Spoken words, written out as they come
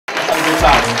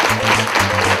about.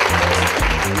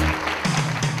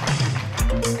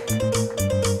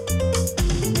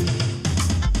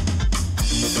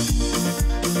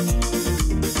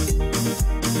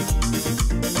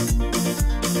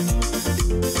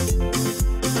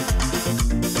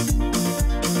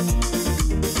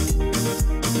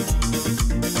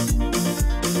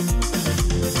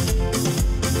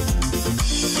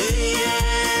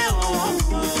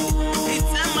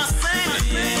 It's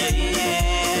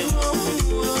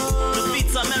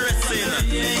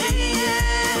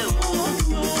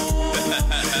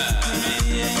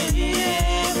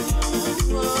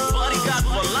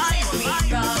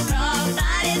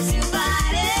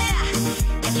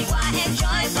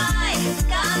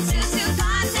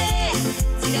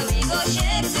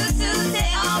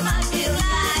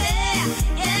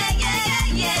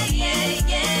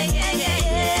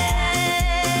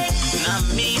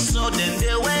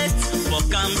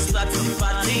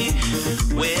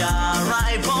We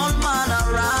arrive on man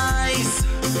arise.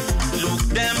 Look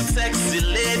them sexy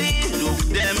lady, look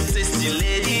them tasty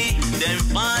lady. Them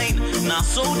fine, now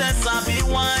so them sabi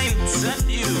wine. Tell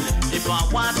you, if I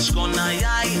watch gonna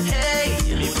hide, hey,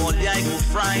 before I go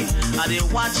fry. I dey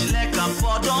watch like a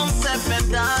for don't step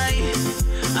and die.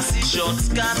 I see short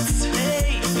skirts,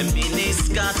 hey, the mini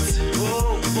skirt.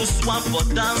 Oh, who's one for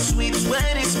dance with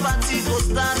when this party go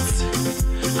start?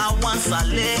 I want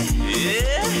Saleh,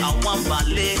 yeah. I want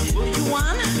ballet. What you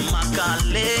want?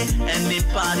 Makale, and the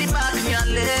party back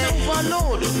nyale.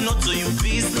 Overload, not to you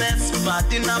business, but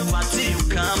in a party you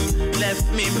come. Left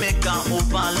me make a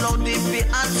overload if you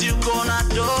at you gonna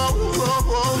do.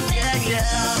 Oh, yeah,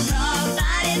 yeah. From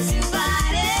body to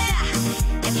body,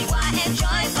 if you want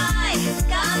enjoy vibe,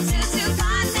 come to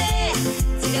party.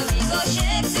 Till we go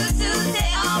shake to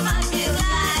they all my feel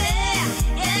like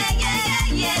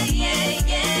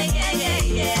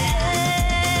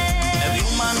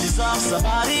deserves a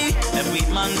body, every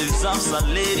man deserves a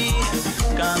lady.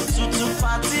 Come to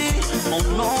party, oh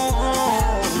no.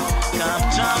 Come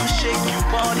jam, shake your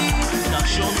body. Come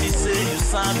show me say you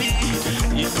sabi.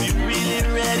 If you really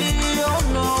ready, oh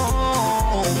no.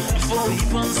 Before we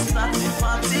even start the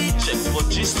party, check for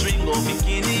G-string or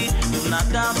bikini. If not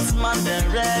dance man,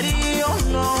 then ready, oh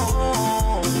no.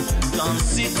 Come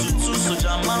see tutu, so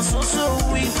jaman so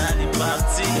we at the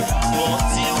party.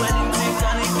 Party wedding thing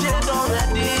and it get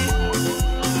already.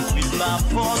 My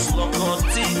force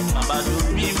locoty, my bad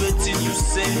will be waiting. You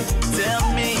say, tell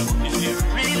me if you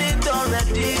really done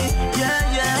ready.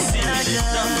 Yeah. See me they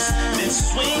dance, they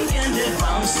swing and they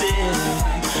bounce it.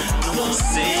 No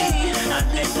say, I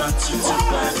think want to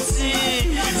party.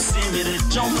 You see me they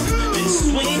jump, they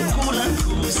swing cool and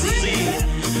cozy.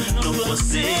 No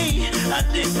say, I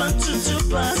think want to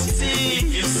party.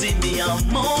 If you see me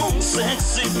among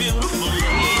sexy beautiful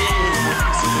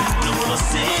ladies. No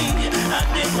say, I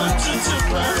think want to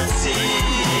party.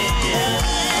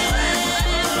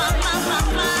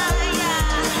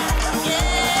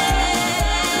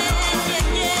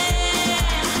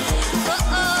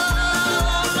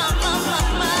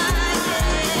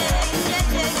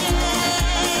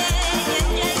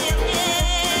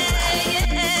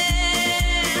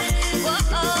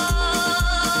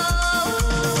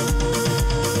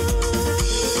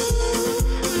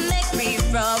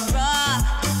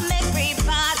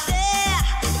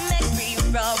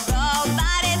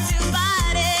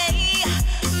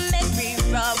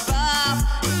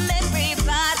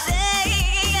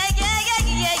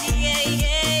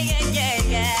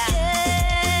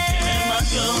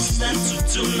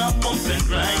 Pump and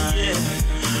grind, yeah.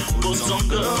 Both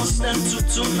girls, them to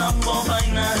tune up 4 by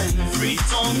 9. Free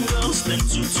tongue girls, them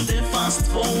to they fast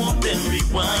forward, then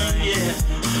rewind, yeah.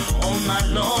 All night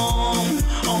long,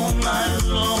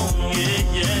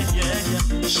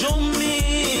 yeah. Show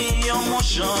me your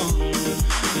motion,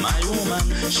 my woman.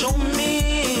 Show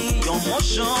me your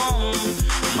motion,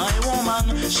 my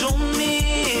woman. Show me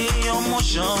your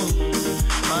motion,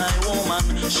 my woman.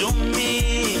 Show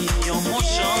me your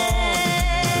motion.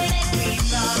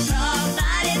 From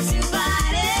body to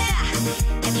body,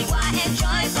 if you want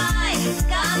enjoy vibe,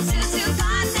 come to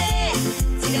party.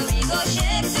 Till we go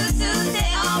shake to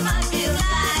they all my feel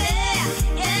like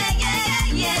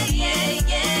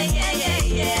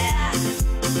yeah.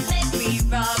 Make me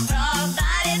from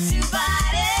body to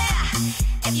body,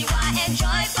 if you want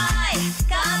enjoy vibe,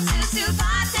 come to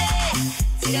party.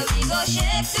 Till we go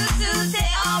shake to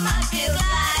they all my feel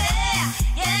like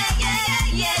yeah.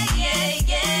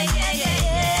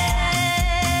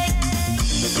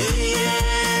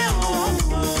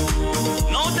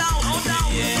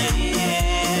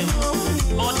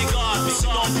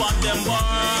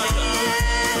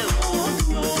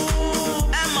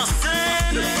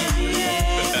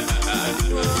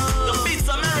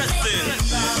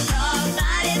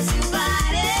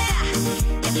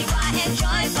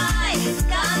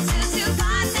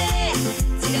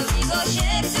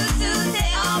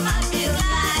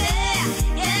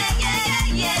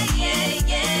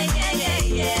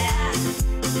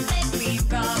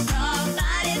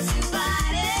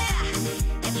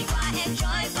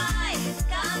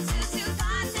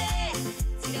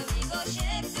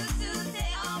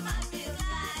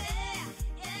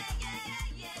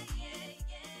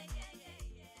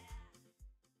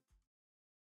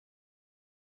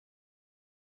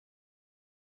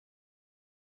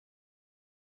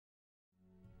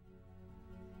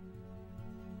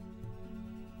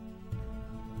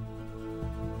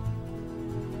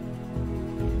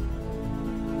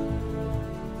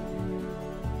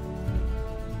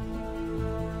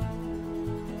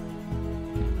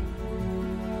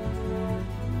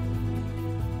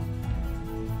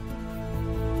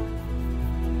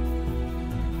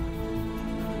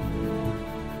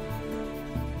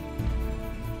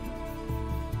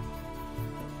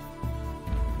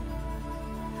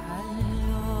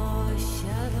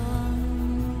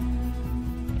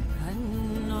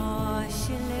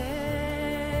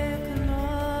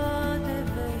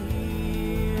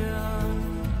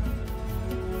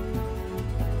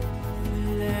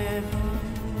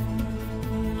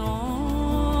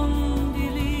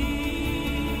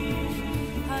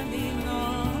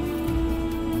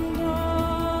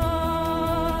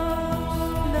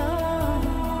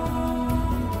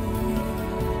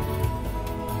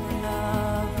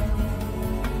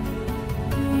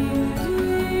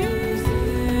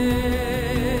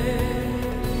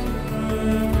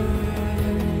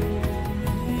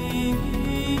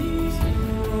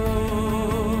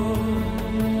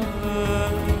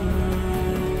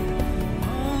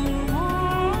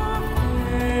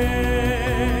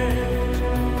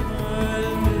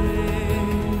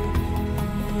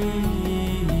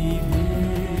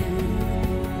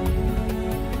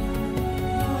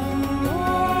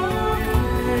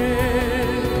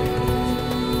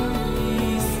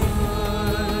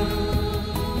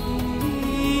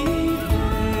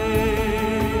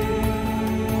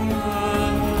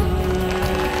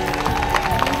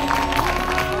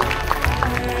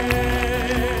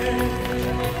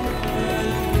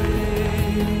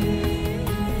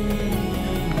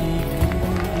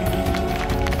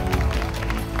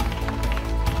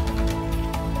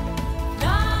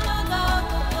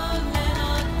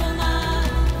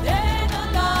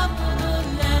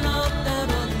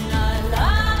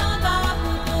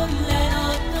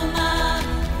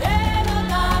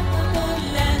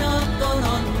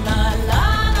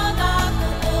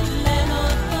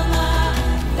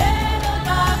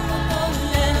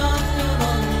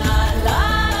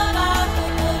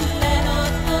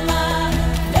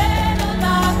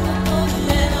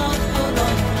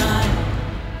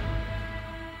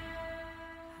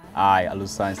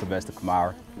 Alusa Sylvester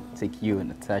Kamara, take you and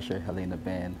Natasha Helena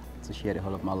Ben to share the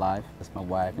whole of my life as my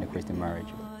wife in a Christian marriage.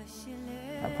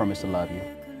 I promise to love you,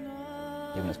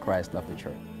 even as Christ loved the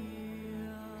church,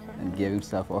 and give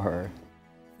himself for her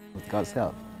with God's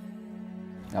help.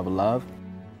 I will love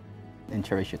and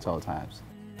cherish you at all times,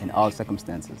 in all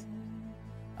circumstances.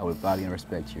 I will value and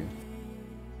respect you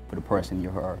for the person you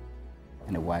are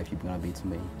and the wife you're going to be to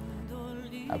me.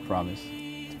 I promise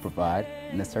to provide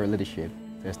necessary leadership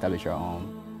to establish our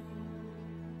own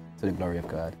to the glory of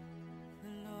God.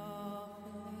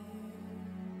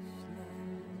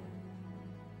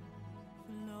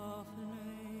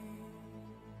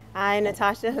 I,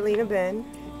 Natasha Helena Ben,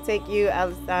 take you,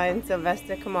 Alusa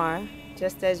Sylvester Kamara,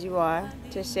 just as you are,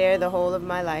 to share the whole of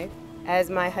my life as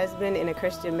my husband in a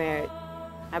Christian marriage.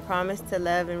 I promise to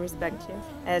love and respect you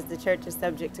as the church is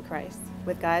subject to Christ.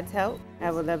 With God's help,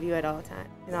 I will love you at all times.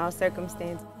 In all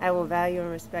circumstances, I will value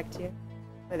and respect you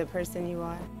for the person you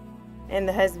are and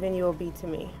the husband you will be to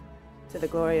me, to the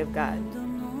glory of God.